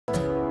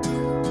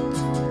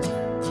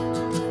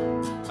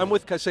I'm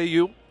with Kasei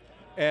Yui,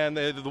 and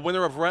the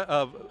winner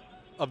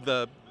of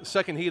the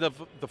second heat of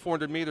the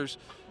 400 meters.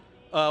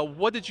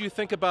 What did you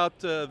think about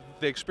the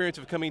experience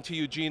of coming to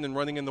Eugene and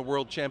running in the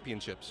World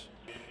Championships?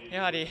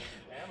 やはり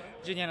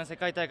ジュニアの世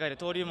界大会で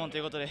登竜門と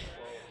いうことで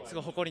す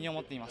ごい誇りに思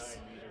っています。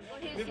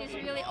He's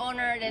really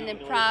honored and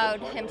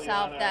proud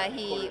himself that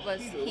he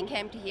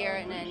came to here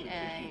and then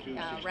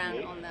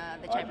ran on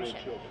the championship.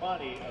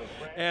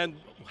 And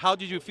how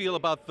did you feel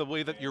about the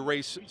way that your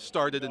race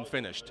started and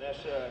finished?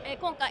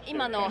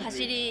 今の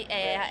走り、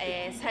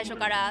最初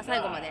から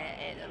最後ま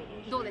で、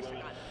どうでした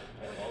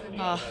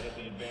か？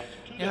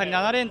やはり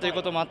7レーンという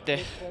こともあって、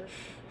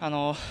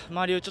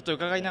周りをちょっと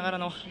伺いながら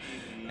の、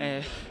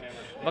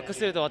バックス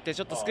トレート終わって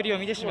ちょっとスクリーンを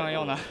見てしまう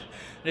ような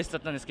レースだ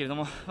ったんですけれど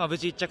も、無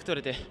事1着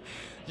取れて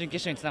準決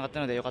勝につながった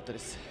ので良かったで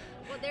す。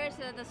Well, there's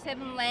the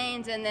 7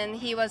 lanes, and then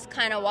he was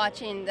kind of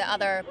watching the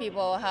other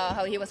people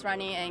how he was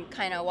running and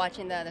kind of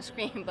watching the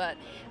screen, but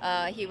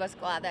he was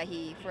glad that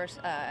he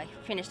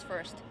finished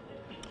first.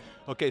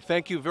 Okay,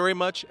 thank you very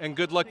much, and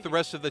good luck the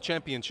rest of the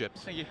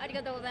championships. Thank you. あり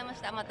がとうございまし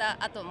た。また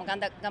後も頑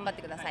張っ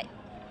てください。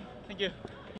Thank you.